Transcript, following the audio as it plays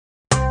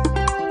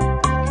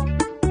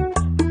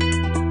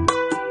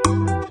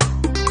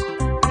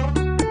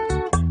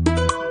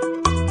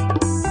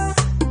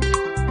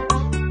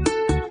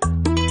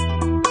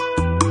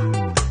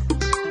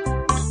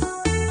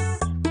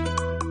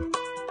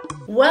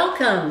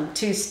Welcome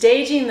to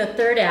Staging the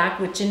Third Act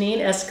with Janine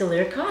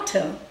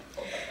Escalier-Cato.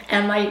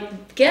 And my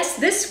guest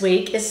this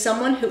week is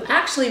someone who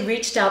actually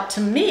reached out to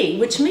me,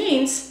 which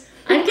means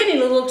I'm getting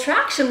a little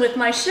traction with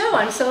my show.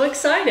 I'm so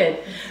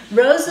excited.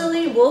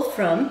 Rosalie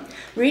Wohlfromm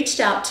reached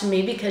out to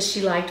me because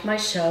she liked my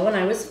show, and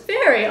I was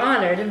very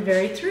honored and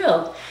very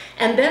thrilled.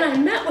 And then I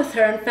met with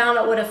her and found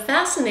out what a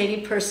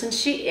fascinating person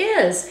she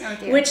is,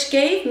 which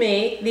gave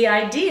me the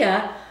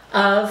idea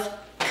of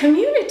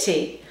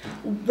community.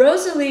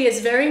 Rosalie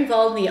is very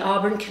involved in the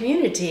Auburn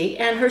community,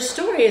 and her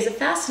story is a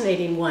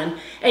fascinating one.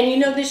 And you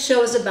know, this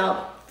show is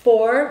about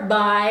for,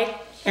 by,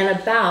 and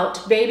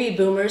about baby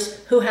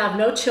boomers who have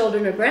no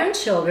children or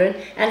grandchildren,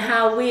 and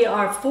how we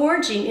are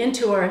forging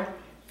into our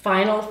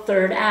final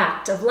third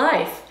act of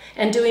life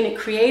and doing it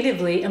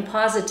creatively and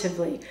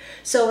positively.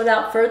 So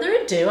without further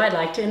ado, I'd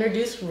like to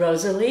introduce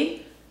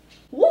Rosalie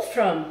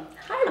Wohlfromm.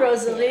 Hi,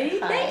 Rosalie.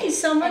 Hi. Thank you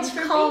so much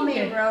for call being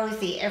me here.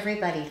 Rosie.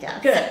 Everybody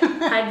does. Good.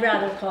 I'd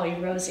rather call you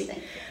Rosie.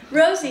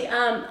 Rosie,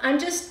 I'm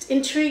just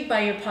intrigued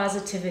by your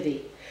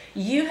positivity.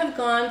 You've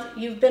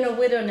been a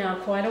widow now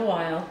quite a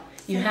while.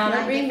 You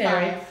haven't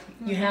remarried.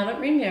 You haven't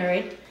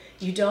remarried.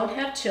 You don't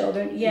have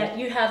children, yet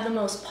you have the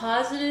most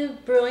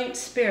positive, brilliant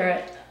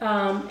spirit,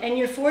 and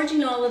you're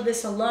forging all of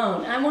this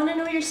alone. I want to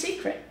know your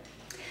secret.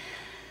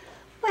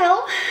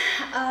 Well,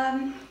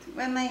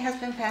 when my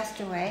husband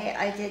passed away,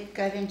 I did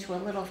get into a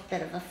little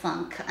bit of a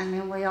funk. I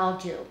mean, we all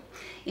do.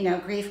 You know,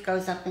 grief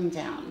goes up and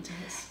down.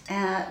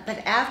 But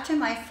after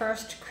my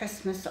first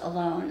Christmas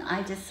alone,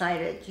 I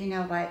decided, you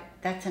know what,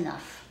 that's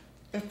enough.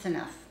 It's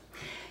enough.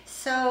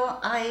 So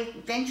I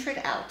ventured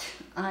out.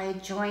 I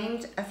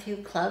joined a few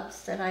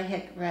clubs that I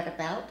had read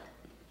about.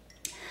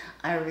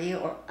 I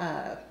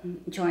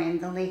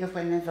joined the League of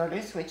Women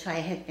Voters, which I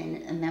had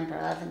been a member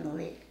of in the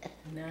League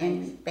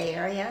in the Bay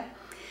Area.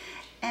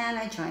 And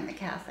I joined the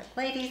Catholic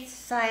Ladies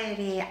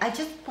Society. I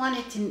just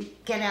wanted to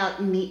get out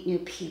and meet new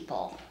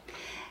people.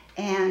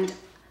 And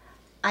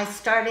I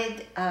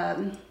started,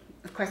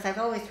 of course, I've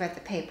always read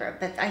the paper,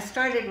 but I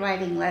started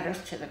writing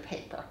letters to the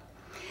paper.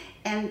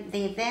 And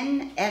the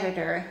then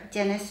editor,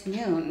 Dennis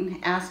Noon,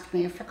 asked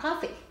me for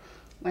coffee.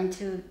 Went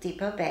to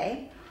Depot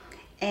Bay,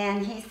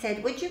 and he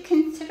said, would you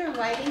consider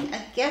writing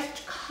a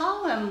guest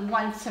column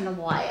once in a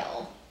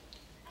while?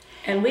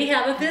 And we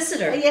have a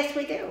visitor. Yes,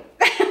 we do.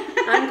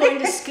 I'm going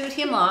to scoot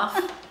him off,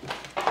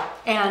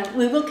 and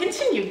we will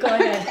continue. Go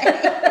ahead.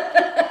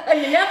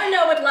 You never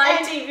know with live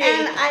TV.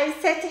 And I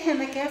said to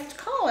him, a guest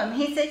column.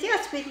 He said,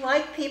 yes, we'd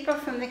like people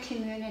from the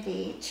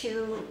community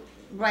to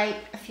write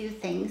a few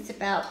things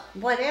about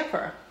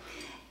whatever.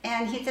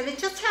 And he said, it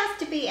just has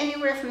to be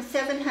anywhere from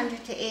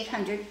 700 to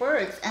 800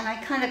 words. And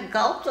I kind of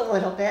gulped a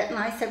little bit, and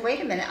I said,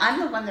 wait a minute, I'm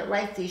the one that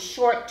writes these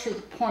short,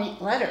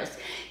 to-the-point letters.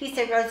 He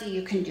said, Rosie,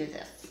 you can do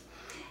this.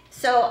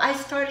 So I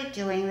started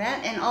doing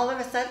that, and all of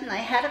a sudden I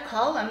had a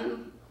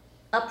column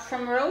up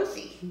from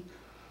Rosie.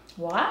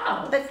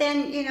 Wow. But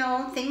then, you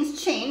know,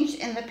 things changed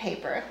in the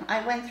paper.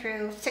 I went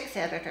through 6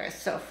 editors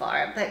so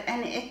far,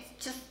 and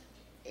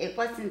it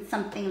wasn't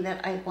something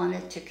that I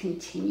wanted to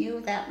continue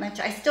that much.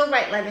 I still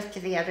write letters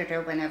to the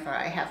editor whenever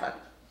I have a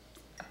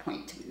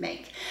point to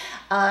make.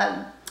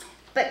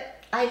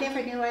 But I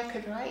never knew I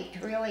could write,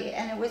 really,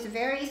 and it was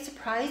very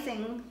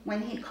surprising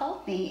when he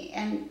called me,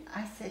 and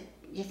I said,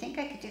 you think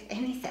I could do this?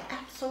 And he said,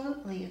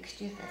 absolutely, you could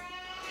do this.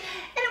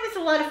 And it was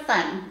a lot of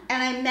fun.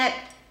 And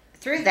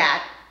through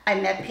that, I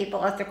met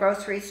people at the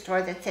grocery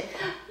store that said,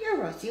 you're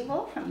Rosie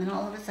Wohlfromm. And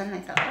all of a sudden I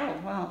thought, oh,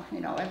 well,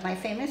 you know, am I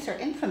famous or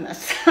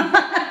infamous?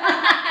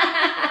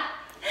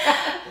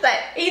 But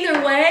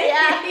either way,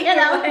 yeah, you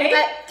know,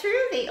 but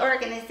through the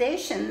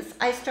organizations,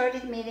 I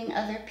started meeting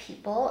other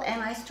people,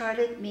 and I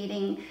started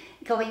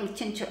going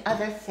into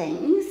other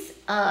things.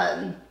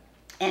 And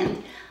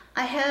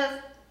I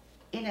have,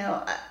 you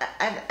know,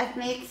 I've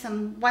made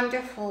some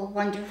wonderful,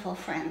 wonderful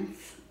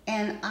friends.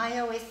 And I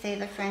always say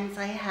the friends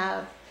I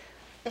have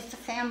is the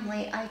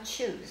family I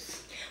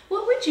choose.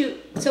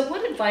 So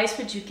what advice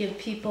would you give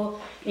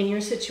people in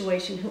your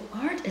situation who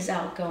aren't as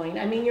outgoing?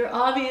 I mean,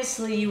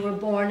 you were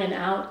born an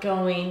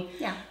outgoing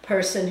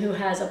person who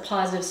has a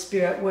positive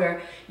spirit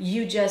where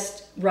you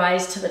just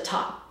rise to the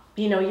top.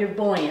 You know, you're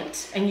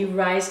buoyant and you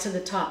rise to the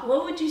top.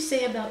 What would you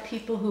say about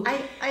people who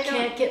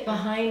can't get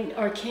behind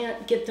or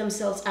can't get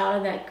themselves out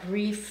of that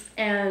grief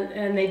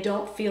and they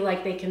don't feel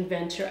like they can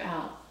venture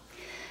out?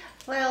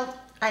 Well,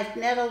 I've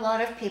met a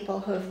lot of people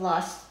who have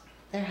lost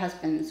their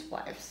husbands'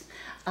 wives.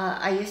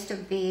 I used to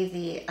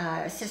be the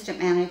assistant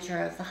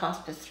manager of the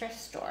hospice thrift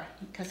store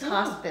because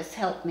hospice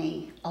helped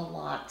me a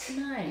lot.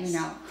 Nice. You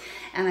know,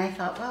 and I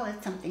thought, well,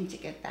 it's something to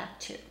give back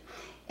to.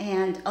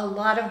 And a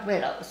lot of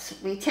widows.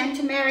 We tend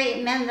to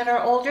marry men that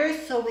are older,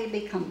 so we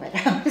become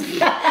widows.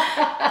 It's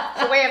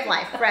a way of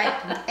life, right?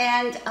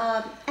 And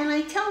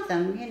I tell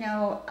them, you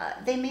know,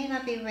 they may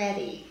not be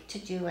ready to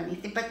do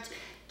anything, but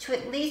to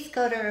at least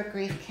go to a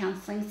grief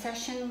counseling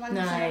session once in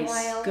a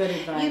while. Good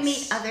advice. You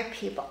meet other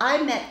people.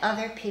 I met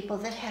other people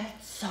that had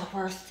it so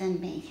worse than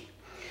me.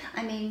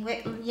 I mean,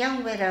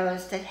 young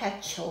widows that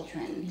had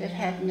children, that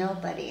had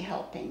nobody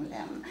helping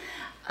them.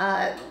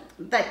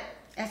 But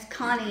as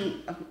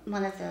Connie,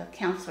 one of the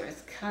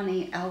counselors,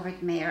 Connie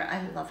Alred Mayer,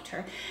 I loved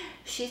her.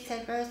 She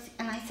said, Rose,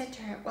 and I said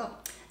to her, well,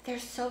 they're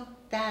so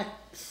bad,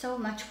 so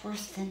much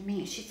worse than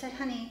me. She said,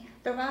 honey,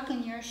 the rock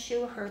in your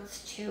shoe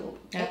hurts too.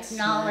 That's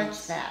Acknowledge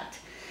nice. that.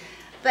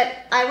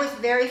 But I was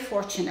very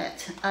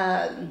fortunate.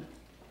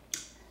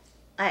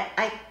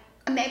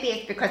 Maybe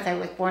it's because I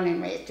was born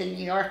and raised in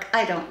New York.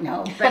 I don't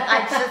know. But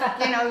I just,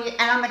 and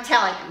I'm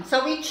Italian,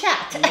 so we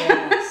chat.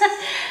 Yes.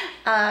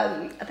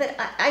 But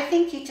I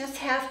think you just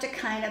have to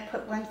kind of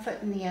put one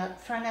foot in the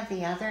front of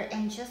the other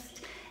and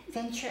just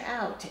venture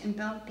out and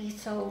don't be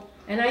so...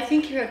 And I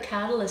think you're a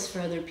catalyst for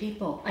other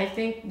people. I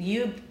think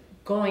you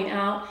going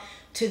out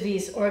to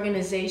these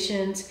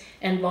organizations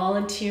and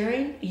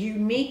volunteering, you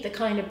meet the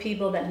kind of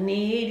people that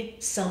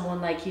need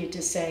someone like you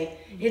to say,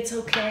 it's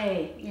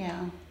okay.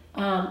 Yeah.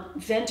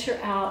 Venture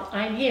out,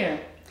 I'm here.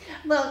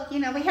 Well, we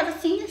have a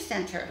senior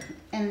center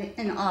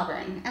in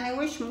Auburn, and I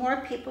wish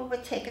more people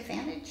would take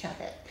advantage of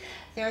it.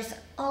 There's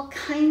all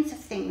kinds of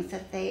things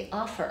that they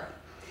offer.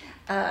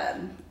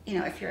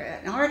 If you're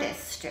an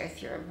artist, or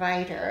if you're a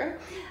writer,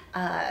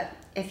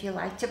 if you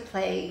like to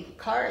play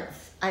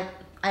cards. I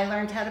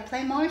learned how to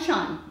play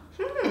Mahjong.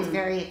 It's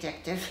very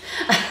addictive.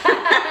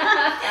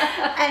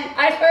 And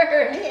I've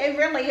heard. It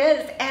really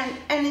is.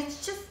 And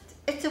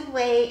it's a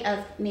way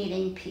of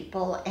meeting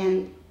people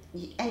and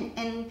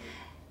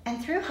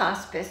through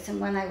hospice, and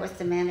when I was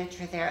the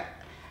manager there,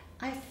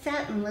 I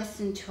sat and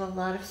listened to a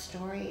lot of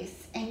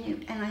stories,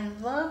 and I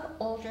love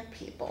older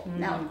people.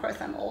 Now, of course,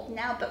 I'm old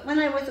now, but when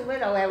I was a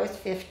widow, I was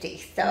 50.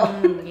 So,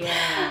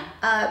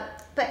 yeah.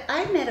 But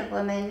I met a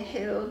woman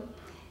who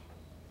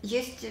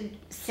used to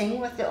sing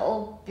with the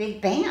old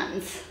big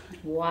bands.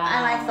 Wow.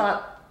 And I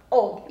thought,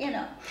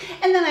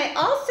 And then I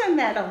also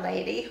met a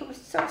lady who was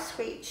so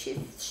sweet. She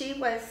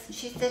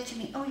said to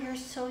me, oh, you're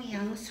so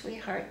young,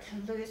 sweetheart,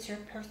 to lose your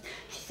purse.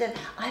 She said,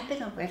 I've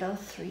been a widow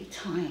 3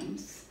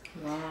 times.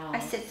 Wow. I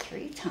said,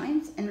 3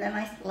 times? And then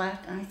I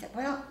laughed and I said,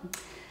 well,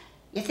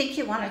 you think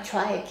you want to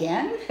try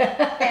again?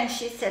 And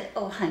she said,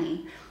 oh,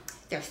 honey,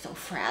 they're so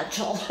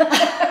fragile.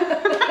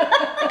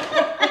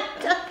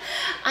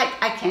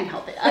 I can't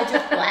help it. I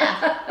just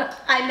laugh.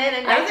 I met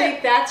another. I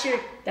think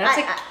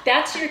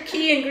that's your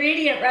key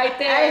ingredient right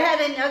there. I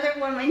had another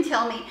woman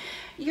tell me,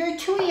 you're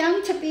too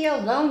young to be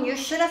alone. You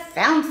should have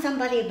found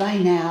somebody by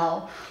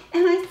now.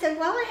 And I said,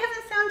 well, I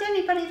haven't found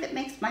anybody that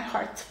makes my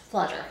heart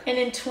flutter. And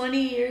in 20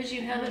 years,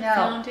 you haven't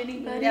found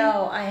anybody?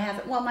 No, I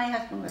haven't. Well, my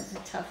husband was a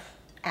tough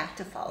act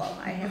to follow,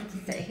 I have to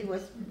say. He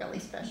was really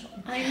special.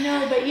 I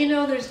know, but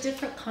there's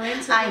different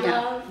kinds of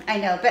love. I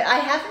know, but I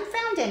haven't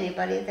found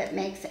anybody that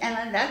makes,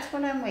 and that's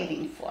what I'm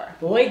waiting for.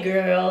 Boy,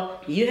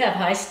 girl, you have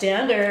high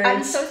standards.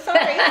 I'm so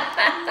sorry.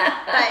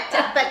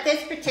 but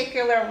this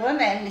particular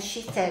woman,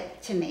 she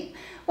said to me,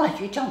 well,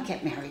 you don't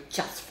get married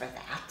just for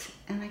that.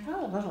 And I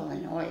got a little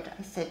annoyed.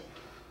 I said,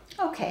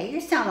 okay,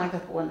 you sound like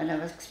a woman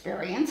of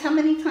experience. How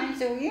many times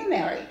were you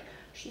married?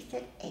 She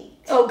said 8.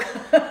 Oh,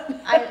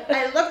 God.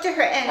 I looked at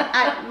her,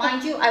 and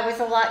mind you, I was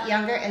a lot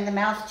younger, and the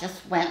mouth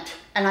just went.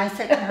 And I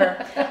said to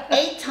her,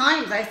 8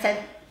 times. I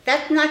said,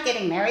 that's not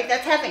getting married.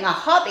 That's having a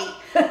hobby.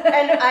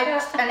 And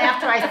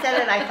after I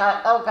said it, I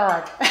thought, oh,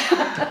 God.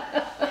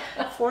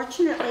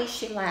 Fortunately,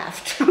 she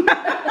laughed.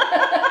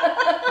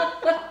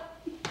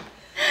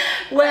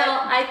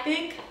 Well,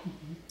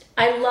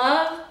 I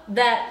love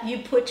that you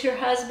put your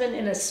husband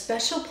in a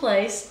special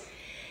place,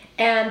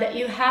 and that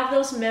you have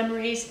those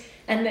memories,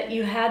 and that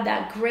you had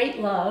that great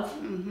love,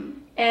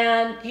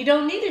 and you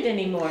don't need it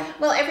anymore.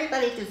 Well,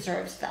 everybody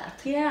deserves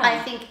that. Yeah. I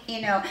think,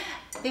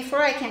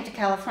 before I came to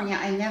California,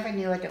 I never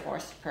knew a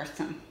divorced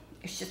person.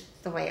 It's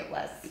just the way it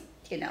was.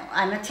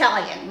 I'm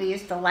Italian. We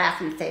used to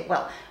laugh and say,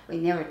 well, we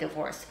never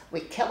divorce.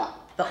 We'd kill them,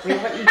 but we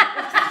wouldn't divorce.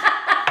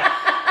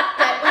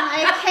 But when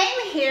I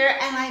came here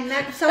and I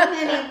met so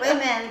many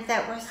women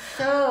that were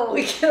so...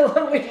 We kill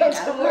them, we don't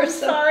divorce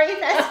them. Sorry,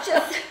 that's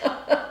just...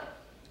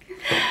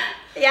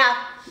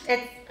 Yeah.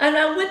 And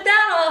with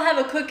that, I'll have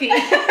a cookie.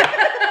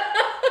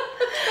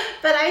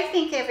 But I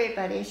think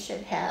everybody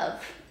should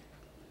have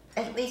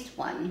at least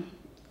one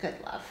good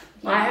love.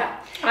 I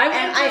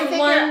went through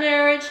one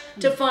marriage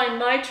to find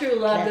my true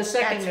love, the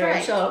second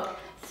marriage. Right.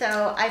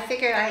 So I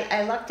figured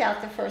I lucked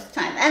out the first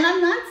time. And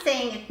I'm not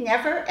saying it's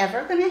never,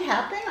 ever going to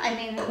happen. I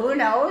mean, who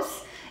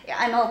knows?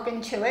 I'm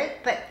open to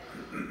it,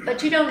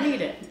 but you don't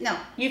need it. No.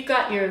 You've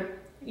got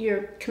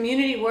your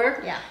community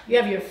work. Yeah. You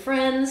have your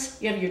friends.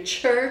 You have your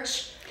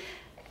church.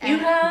 You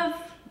have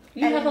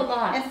a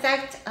lot. In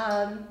fact,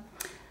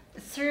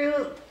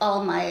 through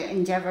all my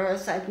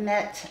endeavors,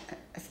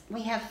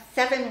 we have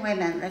 7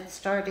 women that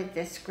started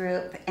this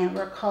group, and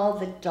we're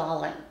called the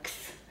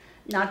Darlings.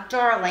 Not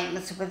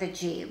darlings with a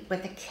G,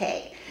 with a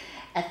K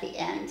at the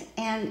end.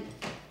 And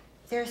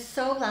they're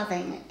so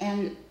loving,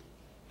 and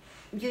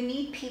you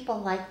need people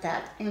like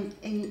that. And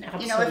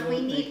if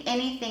we need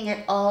anything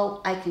at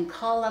all, I can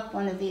call up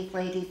one of these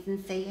ladies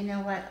and say, you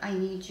know what, I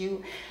need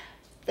you.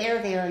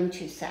 They're there in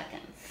 2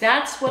 seconds.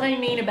 That's what I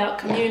mean about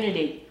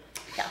community.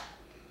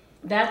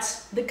 Yeah.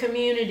 The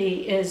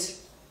community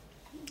is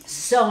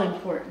so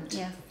important.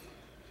 Yeah.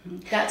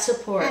 That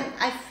support. And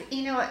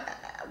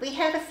we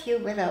had a few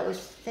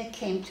widows that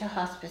came to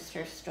Hospice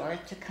Thrift Store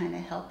to kind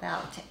of help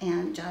out,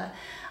 and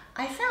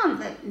I found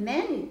that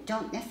men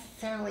don't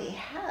necessarily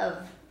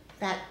have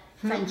that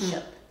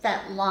friendship,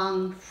 that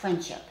long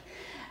friendship.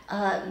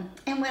 And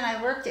when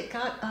I worked at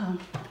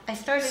I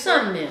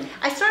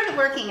started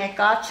working at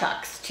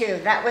Gottschalk's too.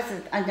 That was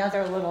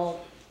another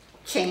little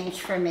change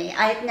for me.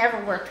 I had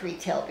never worked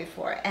retail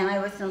before, and I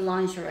was in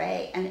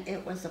lingerie, and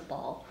it was a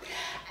ball.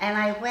 And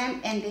I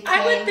went and became...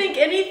 I would think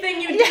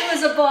anything you do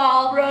is a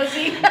ball,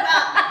 Rosie. Well,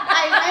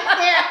 I went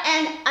there,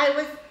 and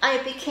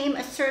I became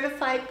a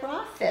certified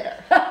bra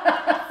fitter.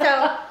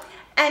 So,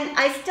 and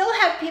I still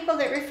have people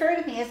that refer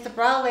to me as the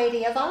bra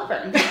lady of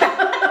Auburn.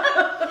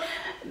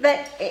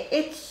 But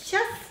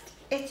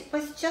it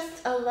was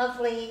just a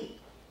lovely...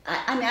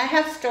 I mean, I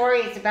have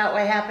stories about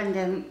what happened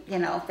in,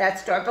 that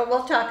store, but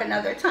we'll talk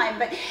another time.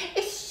 But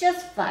it's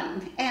just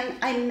fun. And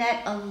I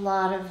met a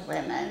lot of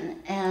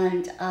women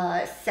and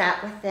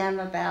sat with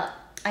them about,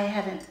 I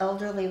had an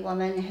elderly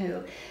woman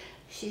who,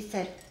 she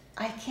said,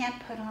 I can't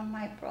put on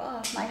my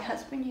bra. My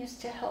husband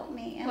used to help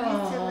me. And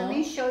I said, let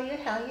me show you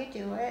how you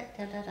do it.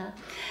 Da, da, da.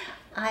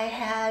 I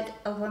had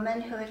a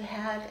woman who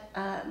had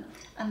a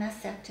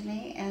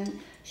mastectomy, and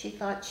she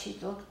thought she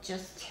looked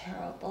just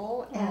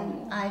terrible.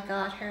 And I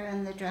got her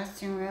in the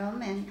dressing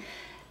room and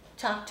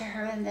talked to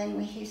her, and then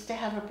we used to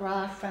have a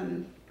bra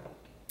from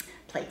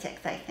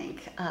Playtex, I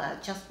think,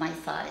 just my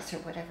size or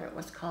whatever it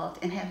was called,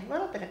 and had a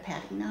little bit of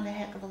padding, not a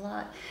heck of a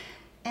lot.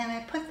 And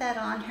I put that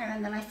on her,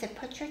 and then I said,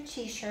 put your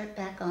t-shirt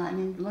back on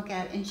and look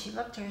at it. And she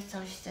looked at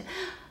herself, she said,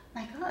 oh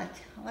my God,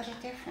 what a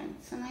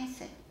difference. And I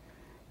said,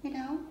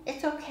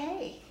 it's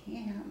okay,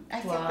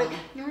 I said, but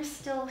you're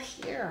still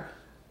here.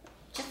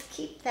 Just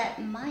keep that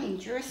in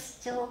mind. You're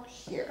still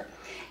here.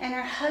 And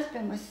her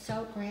husband was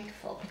so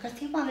grateful because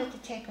he wanted to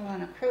take her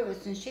on a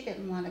cruise, and she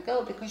didn't want to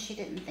go because she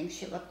didn't think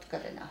she looked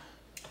good enough.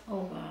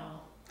 Oh, wow.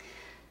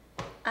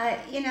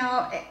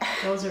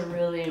 Those are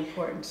really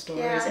important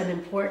stories and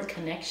important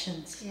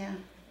connections. Yeah.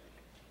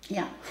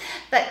 Yeah.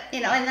 But,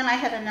 and then I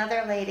had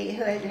another lady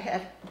who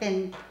had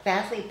been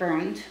badly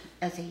burned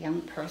as a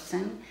young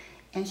person,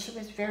 and she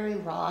was very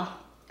raw,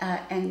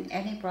 and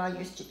any bra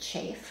used to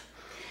chafe.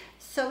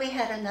 So we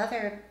had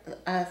another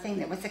thing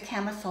that was a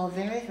camisole,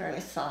 very,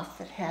 very soft,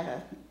 that had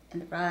a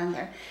bra in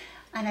there.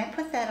 And I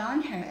put that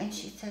on her, and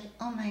she said,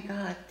 oh my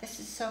God, this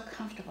is so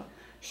comfortable.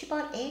 She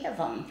bought 8 of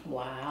them.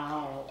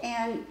 Wow.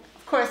 And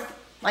of course,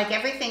 like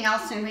everything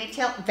else in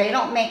retail, they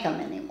don't make them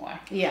anymore.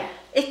 Yeah.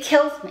 It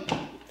kills me.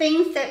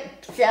 Things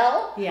that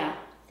sell,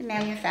 the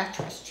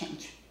manufacturers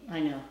change.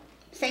 I know.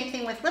 Same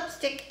thing with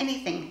lipstick,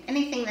 anything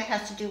that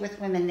has to do with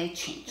women, they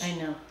change. I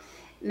know.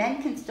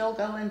 Men can still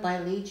go and buy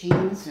Lee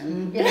jeans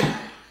and,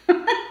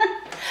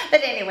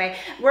 But anyway,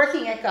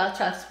 working at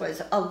Gottschalk's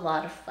was a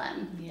lot of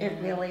fun. Yeah.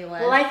 It really was.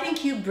 Well, I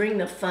think you bring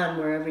the fun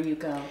wherever you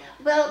go.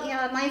 Well,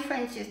 my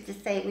friends used to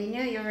say, we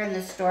knew you were in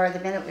the store the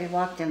minute we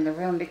walked in the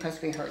room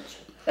because we heard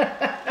you.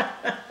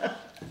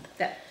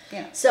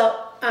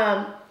 So,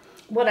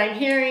 what I'm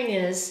hearing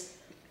is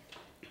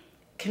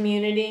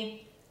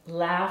community,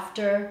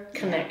 laughter,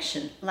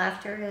 connection. Yeah.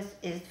 Laughter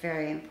is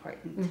very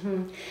important.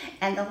 Mm-hmm.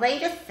 And the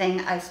latest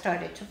thing I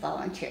started to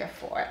volunteer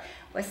for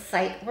was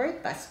Sight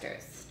Word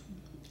Busters.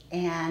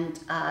 And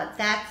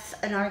that's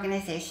an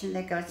organization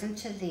that goes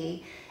into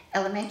the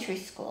elementary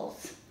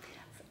schools,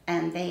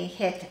 and they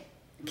hit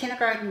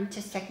kindergarten to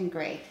 2nd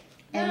grade.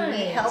 And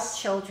we help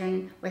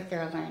children with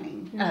their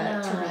learning to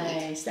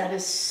read. That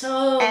is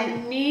so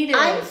needed.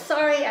 I'm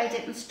sorry I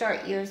didn't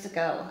start years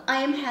ago.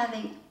 I am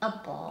having a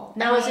ball.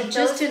 Now, is it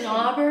just in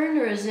Auburn,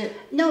 or is it?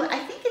 No, I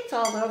think it's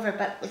all over,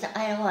 but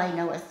all I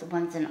know is the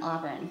ones in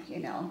Auburn,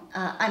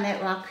 I'm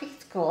at Rock Creek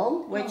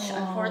School, which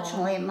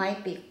unfortunately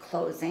might be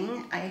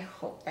closing. I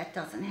hope that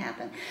doesn't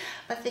happen.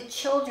 But the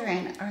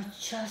children are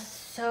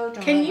just so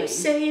darling. Can you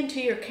say into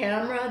your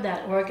camera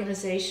that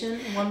organization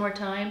one more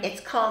time?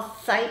 It's called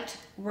Sight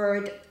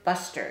Word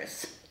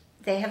Busters.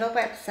 They have a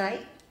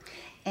website,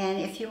 and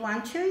if you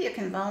want to, you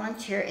can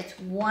volunteer. It's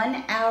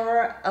 1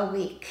 hour a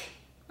week.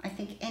 I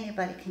think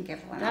anybody can give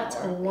 1 hour. That's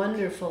a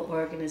wonderful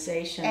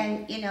organization.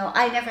 And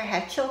I never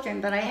had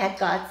children, but I had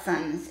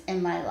godsons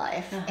in my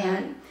life,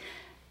 and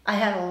I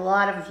had a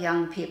lot of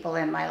young people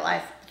in my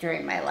life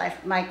during my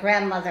life. My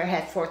grandmother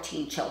had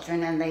 14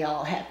 children, and they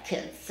all had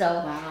kids.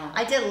 So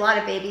I did a lot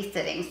of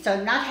babysitting.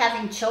 So not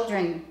having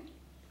children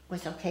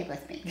was okay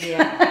with me.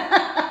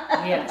 Yeah.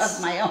 Yes.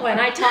 Of my own. When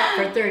I taught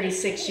for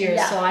 36 years,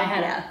 so I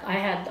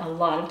had a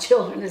lot of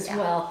children as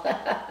well.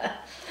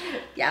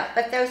 Yeah,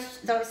 but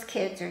those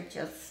kids are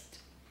just,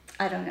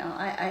 I don't know.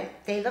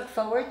 They look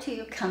forward to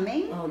you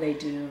coming. Oh, they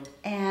do.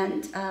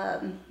 And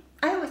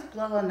I always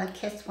blow them a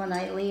kiss when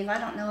I leave. I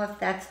don't know if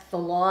that's the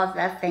law of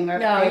that thing, or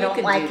if they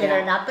don't like it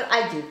or not, but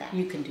I do that.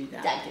 You can do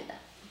that. I do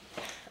that.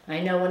 I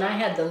know when I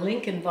had the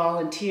Lincoln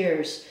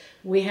Volunteers,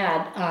 we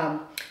had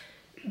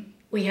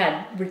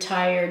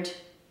retired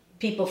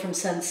people from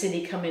Sun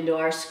City come into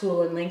our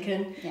school in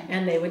Lincoln,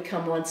 and they would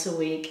come once a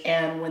week.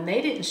 And when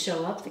they didn't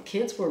show up, the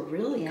kids were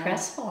really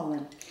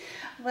crestfallen.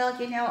 Well,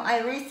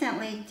 I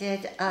recently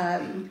did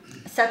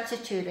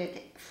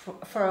substituted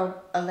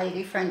for a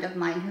lady friend of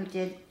mine who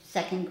did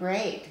second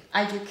grade.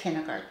 I do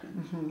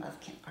kindergarten. Love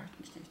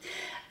kindergarten students.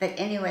 But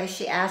anyway,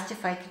 she asked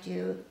if I could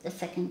do the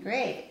second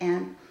grade,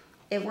 and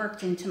it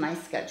worked into my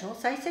schedule,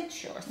 so I said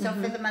sure. So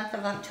for the month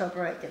of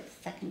October, I did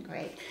the second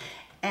grade.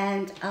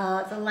 And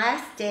the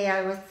last day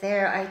I was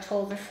there, I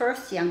told the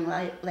first young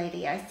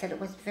lady, I said, it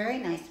was very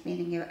nice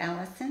meeting you,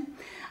 Allison,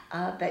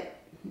 but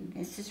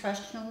Mrs.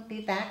 Rushton will be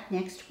back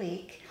next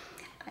week.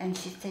 And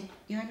she said,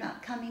 you're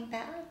not coming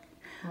back?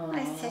 Aww.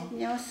 I said,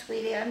 no,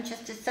 sweetie, I'm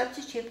just a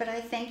substitute, but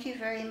I thank you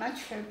very much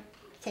for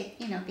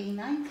being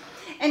nice.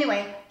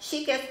 Anyway,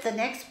 she gets the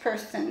next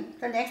person,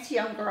 the next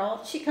young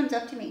girl, she comes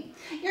up to me,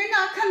 you're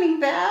not coming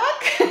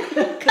back?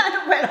 Kind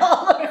of went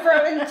all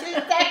over in 2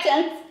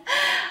 seconds.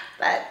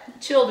 But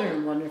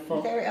children are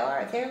wonderful. They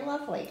are. They're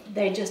lovely.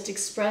 They just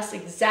express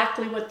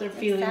exactly what they're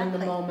feeling in the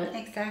moment.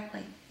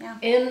 Exactly. Yeah.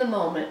 In the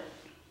moment.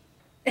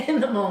 In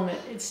the moment.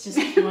 It's just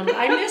wonderful.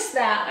 I miss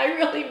that. I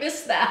really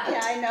miss that.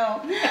 Yeah, I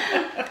know.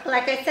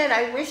 Like I said,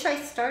 I wish I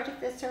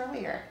started this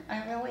earlier.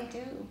 I really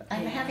do.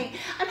 I'm having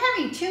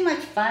too much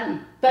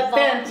fun. But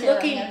then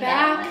looking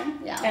back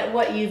at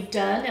what you've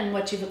done and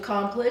what you've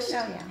accomplished,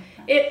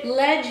 it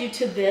led you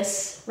to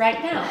this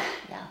right now.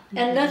 Yeah.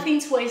 And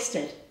nothing's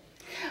wasted.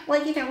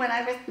 Well, when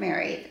I was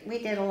married, we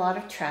did a lot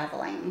of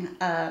traveling.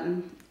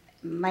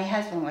 My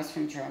husband was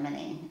from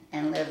Germany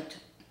and lived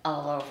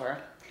all over.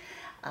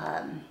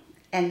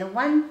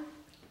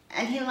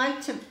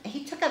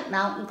 He took up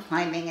mountain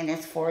climbing in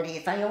his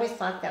 40s. I always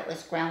thought that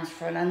was grounds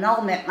for an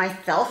annulment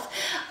myself,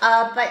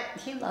 but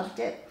he loved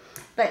it.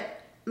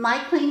 But my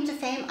claim to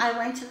fame, I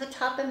went to the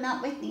top of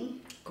Mount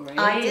Whitney. Great.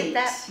 I did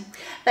that,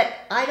 but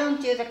I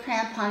don't do the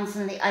crampons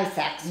and the ice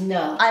axe.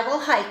 No. I will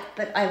hike,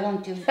 but I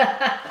won't do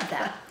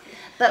that.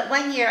 But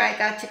one year I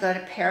got to go to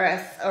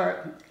Paris,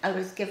 or I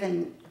was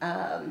given,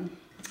 I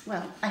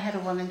had a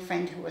woman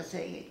friend who was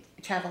a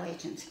travel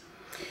agent.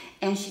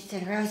 And she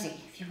said, Rosie,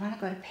 if you want to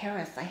go to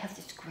Paris, I have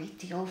this great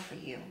deal for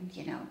you.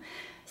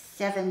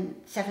 7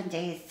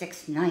 days,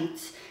 6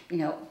 nights,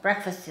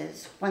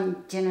 breakfasts,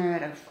 1 dinner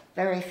at a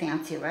very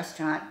fancy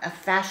restaurant, a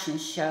fashion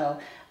show,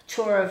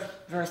 tour of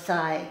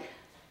Versailles,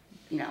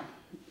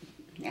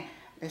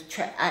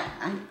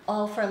 I'm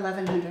all for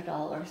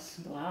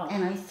 $1,100. Wow.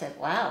 And I said,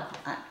 wow.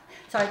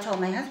 So I told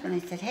my husband, I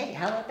said, hey,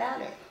 how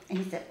about it? And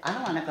he said, I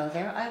don't want to go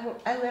there.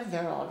 I live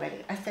there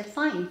already. I said,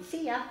 fine,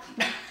 see ya.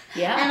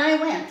 Yeah. And I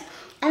went.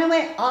 And I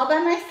went all by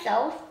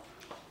myself.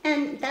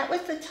 And that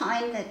was the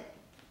time that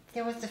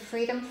there was the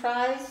Freedom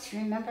Prize.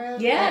 Remember?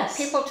 Yes.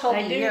 People told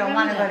me, you don't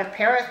want to go to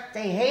Paris.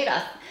 They hate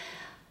us.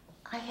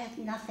 I had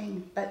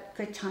nothing but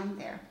good time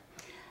there.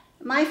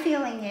 My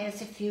feeling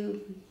is if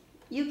you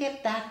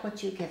get back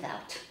what you give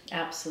out.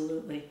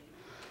 Absolutely.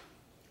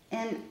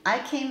 And I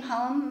came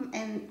home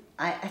and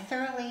I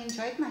thoroughly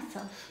enjoyed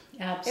myself.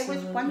 Absolutely. It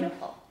was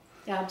wonderful.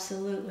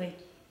 Absolutely.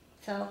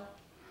 So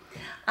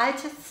I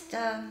just,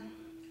 I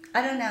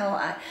don't know,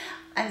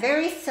 I'm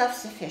very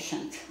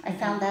self-sufficient. I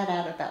found that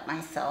out about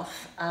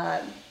myself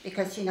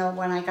because,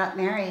 when I got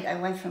married, I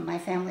went from my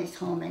family's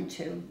home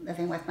into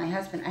living with my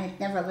husband. I had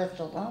never lived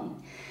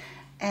alone.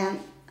 And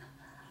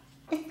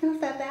it's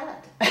not that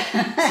bad.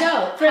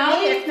 So for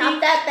me, it's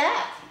not that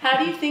bad. How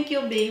do you think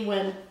you'll be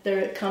when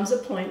there comes a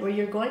point where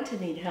you're going to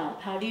need help?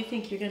 How do you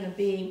think you're going to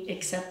be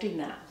accepting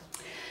that?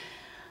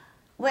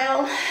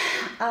 Well,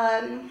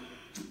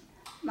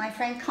 my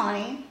friend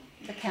Connie,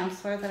 the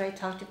counselor that I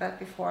talked about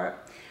before,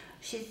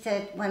 she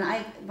said when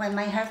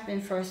my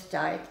husband first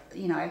died,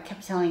 I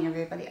kept telling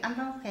everybody, I'm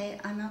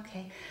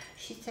okay.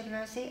 She said,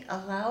 Rosie,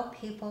 allow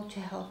people to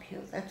help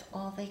you. That's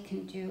all they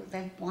can do.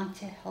 They want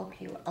to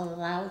help you.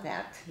 Allow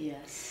that.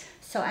 Yes.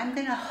 So I'm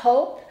going to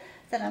hope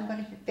that I'm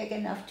going to be big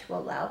enough to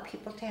allow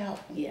people to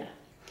help me. Yeah.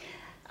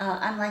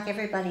 I'm like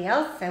everybody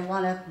else. I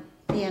want to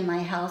be in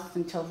my house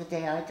until the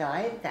day I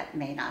die. That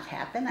may not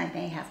happen. I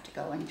may have to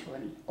go into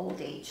an old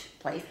age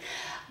place.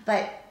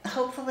 But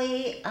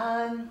hopefully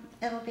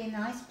it'll be a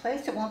nice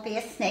place. It won't be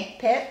a snake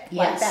pit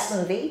like that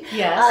movie.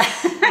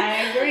 Yes,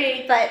 I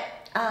agree. But,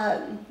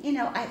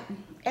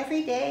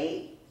 every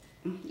day,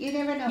 you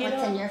never know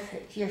what's in your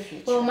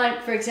future. Well,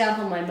 for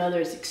example, my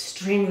mother is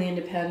extremely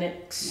independent,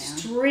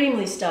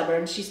 extremely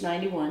stubborn. She's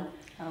 91.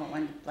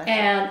 Oh, bless her.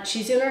 And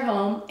she's in her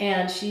home,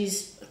 and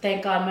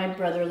thank God my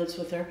brother lives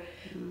with her.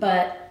 Mm-hmm.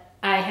 But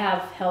I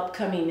have help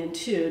coming in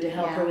too to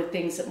help her with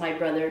things that my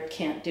brother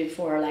can't do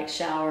for her, like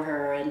shower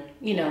her and,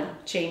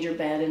 change her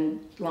bed and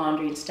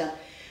laundry and stuff.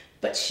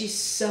 But she's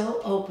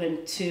so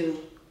open to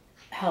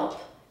help.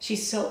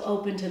 She's so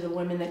open to the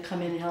women that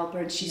come in and help her,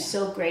 and she's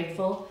so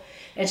grateful.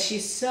 And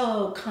she's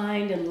so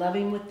kind and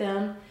loving with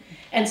them.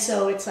 And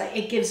so it's like,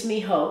 it gives me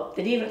hope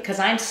that even, because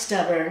I'm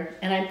stubborn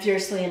and I'm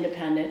fiercely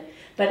independent,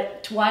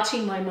 but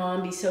watching my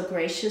mom be so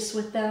gracious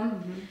with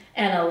them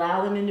and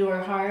allow them into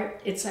her heart,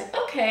 it's like,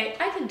 okay,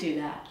 I can do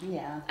that.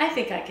 Yeah. I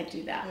think I could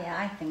do that. Yeah,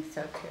 I think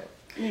so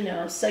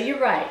too. So you're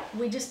right.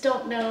 We just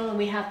don't know, and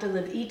we have to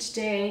live each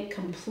day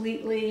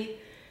completely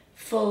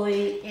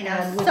fully, You know,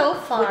 and so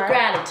far, with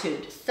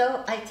gratitude.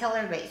 So I tell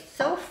everybody,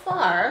 so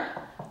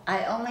far,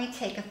 I only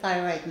take a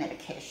thyroid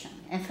medication,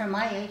 and for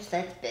my age,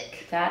 that's big.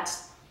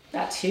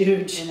 That's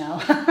huge. You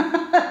know,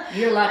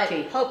 You're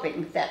lucky. I'm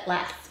hoping that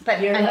lasts. But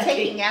You're I'm lucky.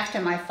 taking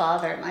after my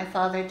father. My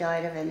father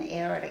died of an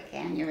aortic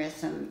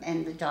aneurysm,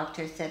 and the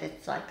doctor said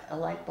it's like a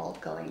light bulb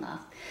going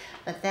off.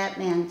 But that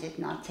man did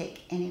not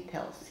take any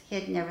pills. He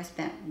had never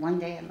spent one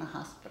day in the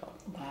hospital.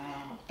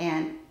 Wow.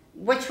 And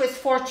which was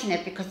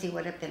fortunate because he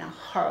would have been a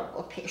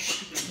horrible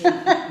patient.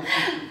 Yeah.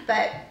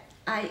 But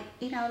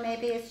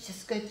maybe it's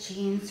just good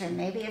genes, or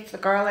maybe it's the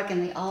garlic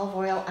and the olive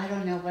oil. I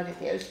don't know what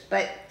it is,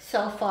 but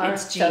so far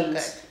It's so genes.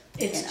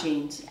 good. It's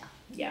genes. Yeah.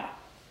 Yeah.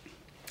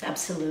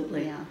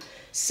 Absolutely. Yeah.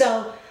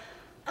 So,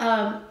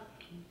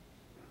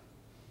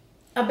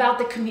 about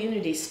the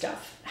community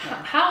stuff,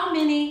 Yeah. how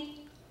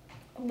many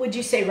would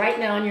you say right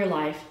now in your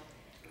life,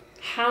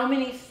 how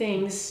many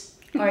things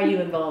are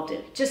you involved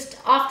in? Just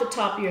off the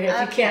top of your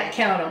head, if you can't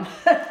count them.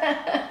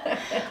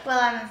 Well,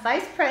 I'm a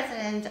vice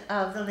president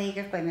of the League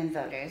of Women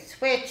Voters,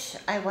 which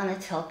I want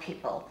to tell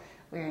people,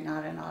 we're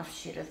not an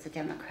offshoot of the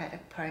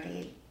Democratic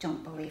Party.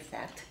 Don't believe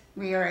that.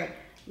 We are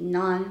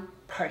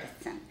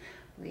non-partisan.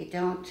 We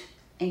don't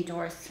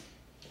endorse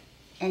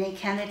any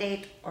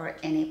candidate or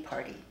any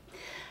party.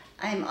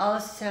 I'm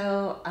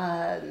also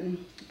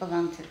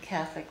belong to the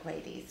Catholic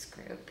Ladies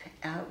Group,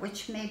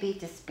 which may be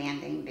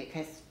disbanding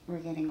because we're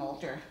getting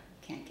older.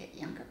 Can't get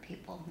younger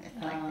people.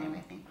 It's like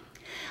everything.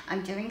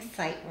 I'm doing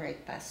Sight Word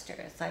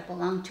Busters. I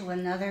belong to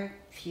another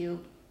few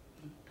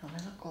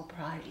political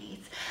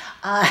parties.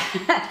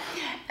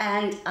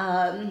 And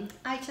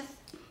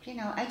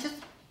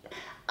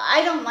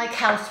I don't like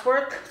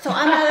housework, so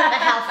I'm out of the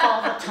house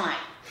all the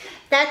time.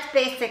 That's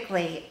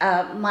basically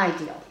my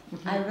deal.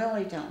 Mm-hmm. I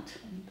really don't.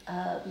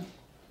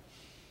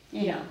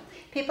 You know,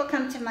 people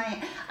come to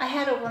I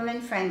had a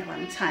woman friend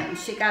one time.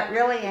 She got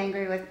really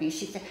angry with me.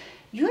 She said,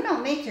 "You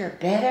don't make your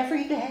bed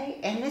every day?"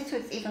 And this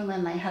was even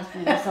when my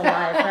husband was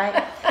alive,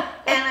 right?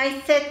 And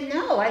I said,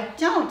 "No, I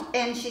don't."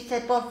 And she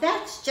said, "Well,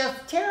 that's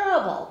just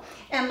terrible."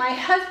 And my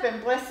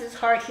husband, bless his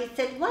heart, he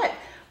said, "What?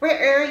 We're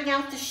airing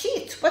out the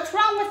sheets. What's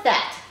wrong with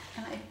that?"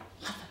 And I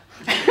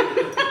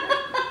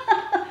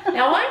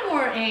Now, I'm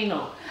more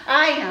anal.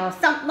 I know.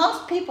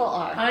 Most people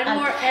are. I'm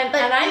more, and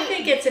I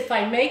think it's if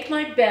I make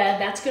my bed,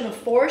 that's going to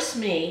force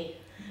me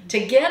to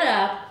get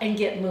up and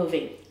get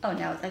moving. Oh,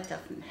 no, that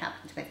doesn't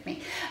happen with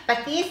me.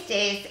 But these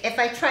days, if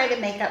I try to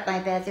make up my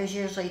bed, there's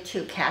usually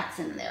 2 cats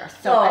in there.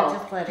 So I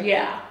just let it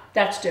go.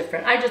 That's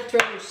different. I just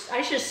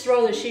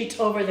throw the sheets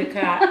over the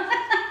cat.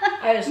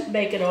 I just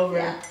make it over.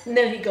 Yeah. And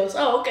then he goes,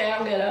 "Oh, okay,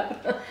 I'll get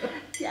up."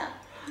 Yeah.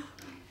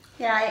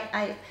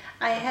 Yeah,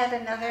 I had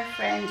another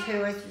friend who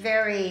was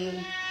very...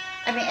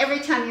 every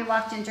time you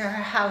walked into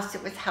her house,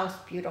 it was House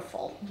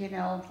Beautiful,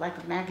 like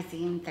a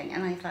magazine thing.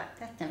 And I thought,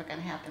 that's never going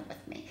to happen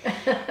with me.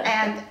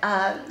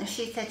 And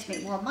she said to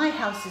me, "Well, my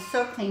house is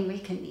so clean we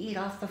can eat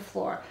off the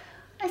floor."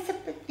 I said,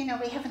 "But,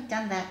 we haven't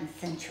done that in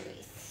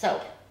centuries. So,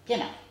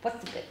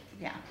 what's the good?"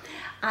 Yeah.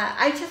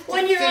 I just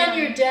When you're on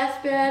your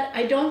deathbed,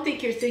 I don't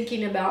think you're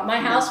thinking about, my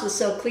house was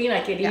so clean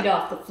I could eat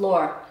off the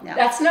floor. No.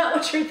 That's not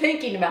what you're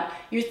thinking about.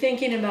 You're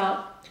thinking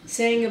about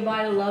saying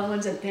goodbye to loved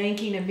ones and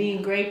thanking and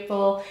being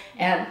grateful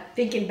and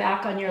thinking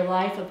back on your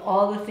life of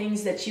all the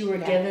things that you were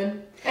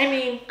given.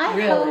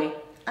 Really.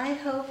 I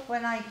hope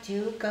when I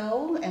do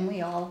go, and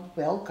we all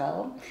will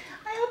go,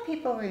 I hope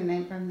people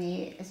remember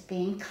me as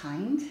being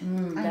kind.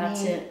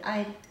 That's it.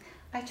 I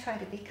try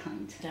to be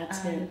kind.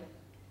 That's it.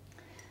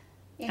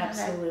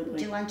 Absolutely.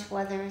 That do unto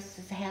others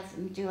as have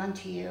them do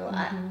unto you.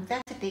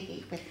 That's a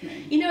biggie with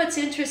me. It's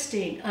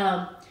interesting.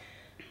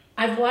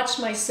 I've watched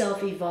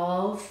myself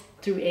evolve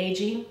through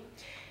aging.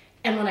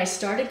 And when I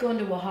started going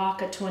to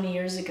Oaxaca 20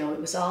 years ago, it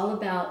was all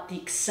about the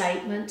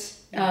excitement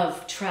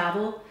of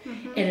travel.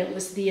 And it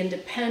was the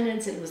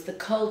independence, and it was the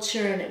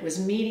culture, and it was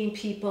meeting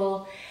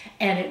people.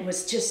 And it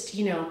was just,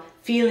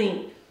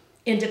 feeling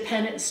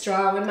independent and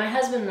strong. And my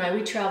husband and I,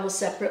 we travel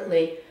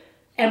separately.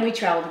 And we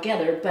travel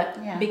together, but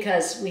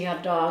because we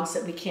have dogs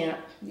that we can't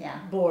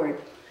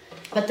board.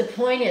 But the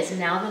point is,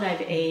 now that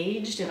I've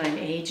aged and I'm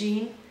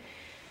aging,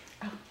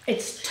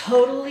 it's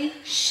totally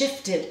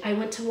shifted. I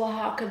went to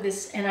Oaxaca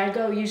and I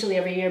go usually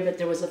every year, but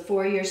there was a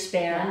 4-year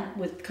span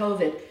with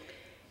COVID.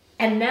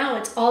 And now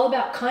it's all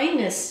about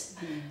kindness.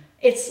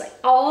 It's like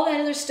all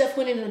that other stuff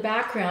went into the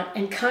background,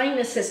 and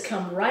kindness has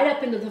come right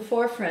up into the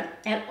forefront.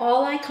 And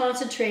all I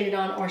concentrated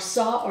on or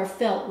saw or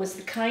felt was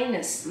the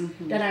kindness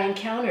that I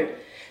encountered.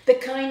 The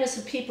kindness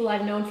of people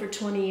I've known for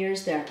 20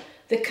 years there.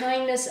 The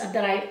kindness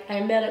that I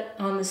met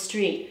on the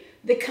street.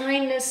 The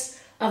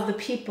kindness of the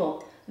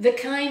people. The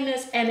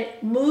kindness, and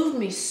it moved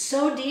me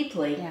so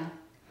deeply. Yeah.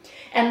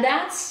 And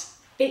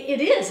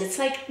it is. It's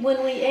like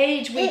when we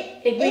age, we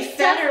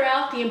filter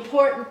out the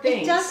important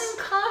things. It doesn't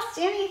cost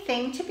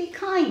anything to be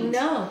kind.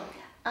 No.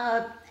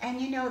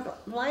 And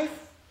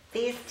life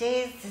these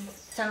days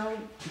is so...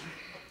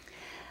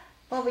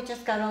 Well, we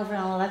just got over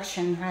an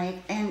election,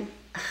 right? And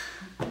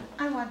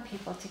I want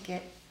people to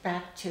get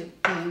back to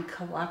being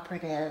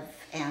cooperative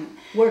and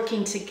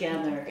working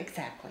together.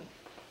 Exactly.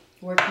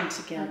 Working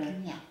together.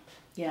 Yeah.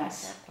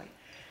 Yes. Exactly.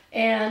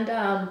 And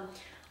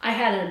I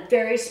had a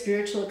very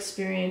spiritual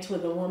experience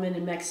with a woman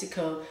in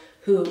Mexico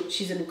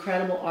she's an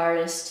incredible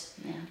artist,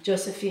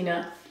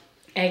 Josefina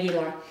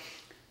Aguilar.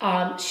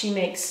 She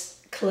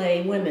makes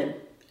clay women,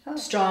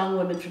 strong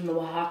women from the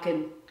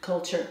Oaxacan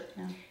culture.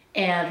 Yeah.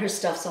 And her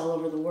stuff's all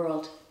over the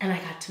world. And I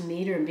got to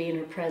meet her and be in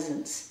her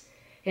presence.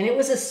 And it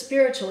was a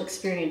spiritual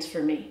experience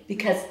for me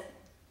because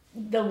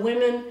the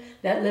women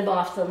that live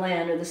off the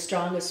land are the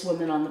strongest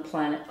women on the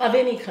planet, of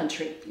any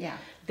country. Yeah.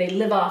 They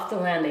live off the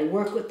land. They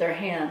work with their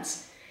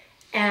hands.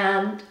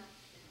 And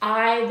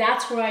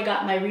that's where I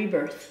got my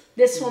rebirth.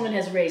 This woman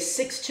has raised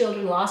 6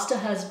 children, lost a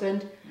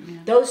husband. Yeah.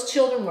 Those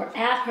children were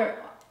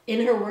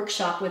in her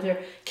workshop with her,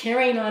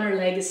 carrying on her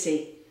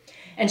legacy.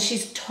 And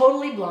she's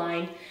totally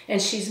blind,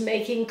 and she's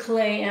making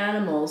clay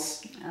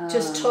animals,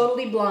 just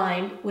totally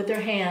blind with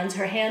her hands.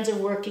 Her hands are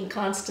working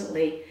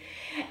constantly.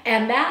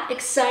 And that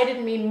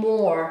excited me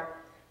more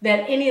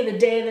than any of the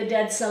Day of the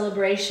Dead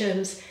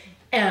celebrations,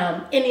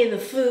 any of the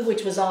food,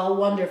 which was all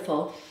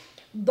wonderful.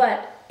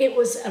 But it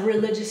was a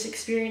religious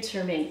experience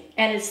for me.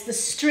 And it's the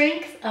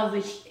strength of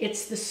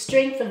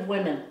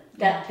women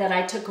that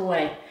I took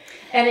away.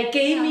 And it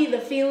gave me the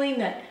feeling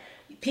that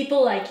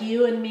people like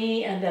you and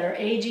me and that are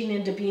aging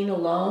into being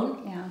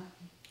alone,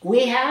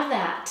 we have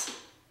that.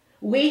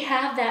 We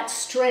have that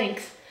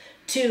strength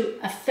to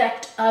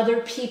affect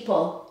other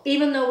people.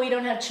 Even though we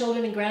don't have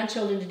children and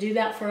grandchildren to do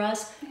that for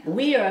us,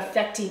 we are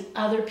affecting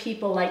other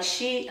people like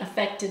she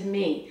affected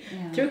me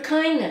through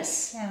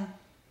kindness. Yeah.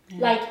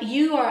 Like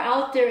you are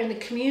out there in the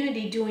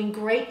community doing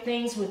great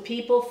things with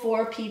people,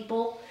 for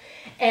people.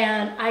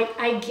 And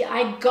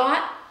I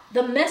got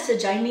the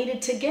message I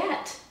needed to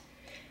get.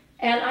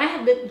 And I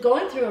had been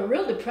going through a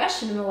real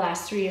depression in the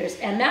last 3 years.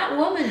 And that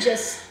woman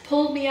just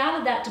pulled me out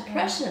of that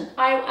depression.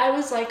 I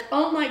was like,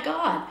 oh my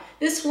God,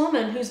 this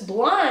woman who's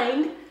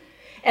blind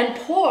and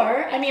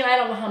poor. I mean, I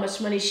don't know how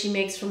much money she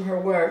makes from her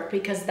work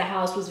because the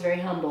house was very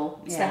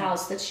humble. It's the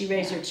house that she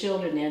raised her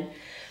children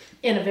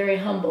in a very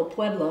humble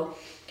pueblo.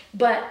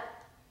 But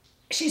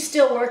she's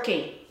still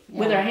working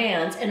with her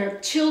hands, and her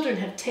children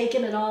have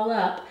taken it all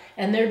up,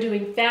 and they're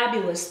doing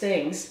fabulous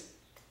things.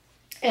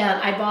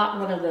 And I bought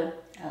one of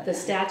the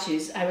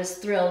statues. I was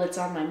thrilled. It's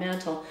on my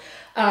mantle.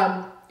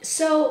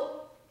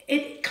 So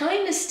it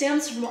kind of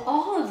stems from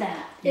all of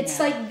that. It's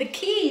like the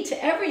key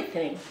to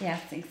everything.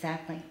 Yes,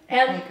 exactly.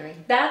 And I agree.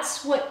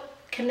 That's what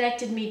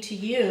connected me to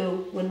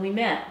you when we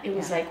met. It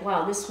was like,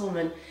 wow, this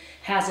woman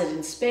has it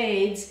in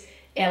spades,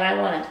 and I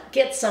want to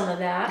get some of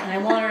that, and I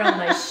want her on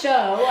my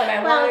show, and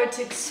I want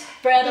her to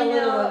spread a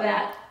little of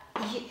that.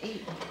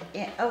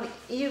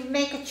 You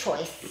make a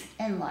choice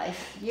in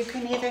life. You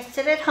can either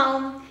sit at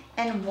home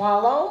and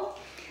wallow,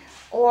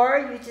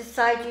 or you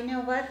decide, you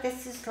know what,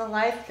 this is the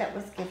life that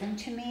was given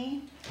to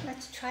me.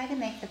 Let's try to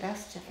make the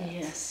best of it.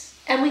 Yes.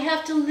 And we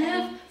have to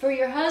live for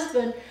your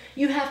husband.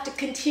 You have to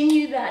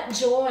continue that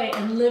joy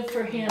and live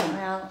for him.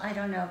 Well, I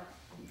don't know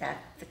if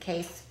that's the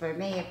case for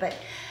me, but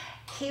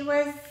he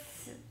was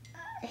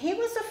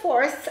a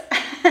force.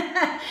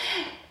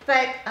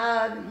 But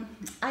I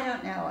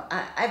don't know.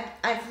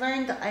 I've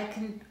learned that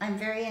I'm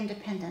very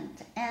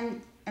independent,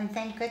 and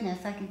thank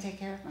goodness I can take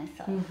care of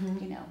myself.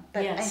 You know.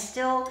 But I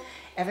still,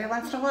 every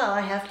once in a while,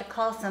 I have to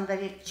call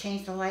somebody to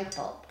change the light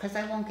bulb because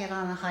I won't get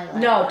on a high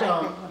line. No,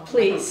 don't,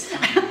 please.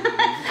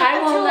 I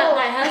won't let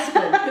my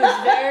husband,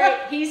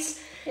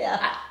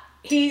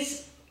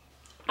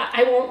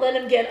 I won't let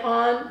him get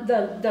on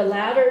the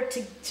ladder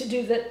to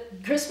do the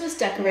Christmas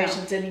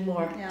decorations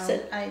anymore. No,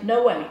 said,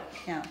 no way.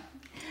 No,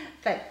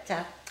 but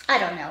I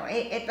don't know.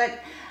 But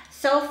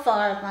so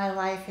far, my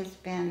life has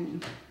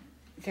been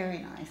very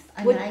nice.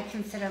 I mean, I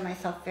consider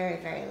myself very,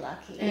 very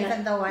lucky.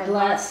 Even though You're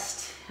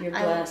blessed.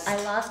 I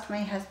lost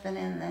my husband,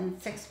 and then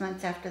 6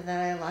 months after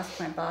that, I lost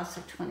my boss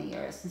of 20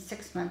 years. And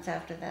 6 months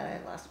after that,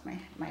 I lost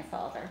my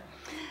father.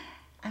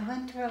 I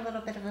went through a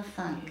little bit of a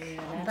funk.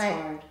 Yeah,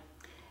 that's hard.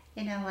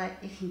 You know what?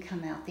 You can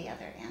come out the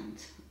other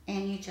end,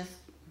 and you just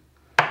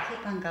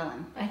keep on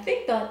going. I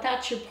think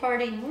that's your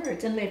parting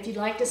words. And if you'd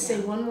like to say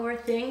one more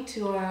thing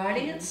to our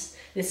audience,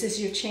 this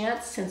is your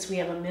chance since we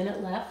have a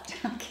minute left.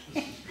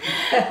 Okay.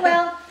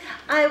 Well,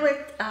 I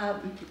would,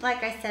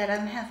 like I said,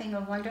 I'm having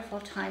a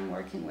wonderful time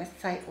working with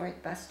Sight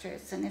Word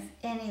Busters. And if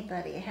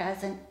anybody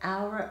has an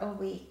hour a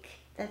week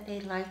that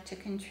they'd like to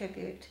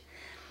contribute,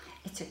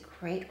 it's a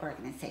great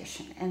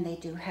organization, and they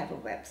do have a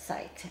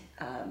website.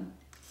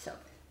 So.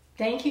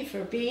 Thank you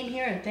for being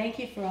here, and thank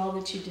you for all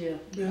that you do.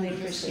 Really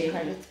appreciate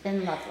it. It's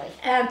been lovely.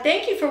 And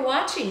thank you for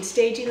watching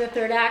Staging the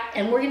Third Act.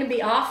 And we're going to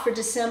be off for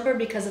December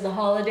because of the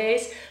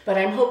holidays, but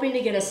I'm hoping to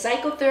get a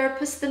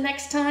psychotherapist the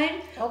next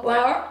time,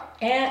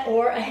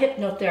 or a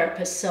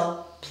hypnotherapist.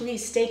 So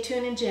please stay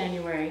tuned in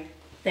January.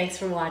 Thanks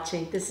for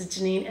watching. This is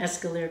Janine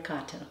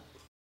Escalier-Cato.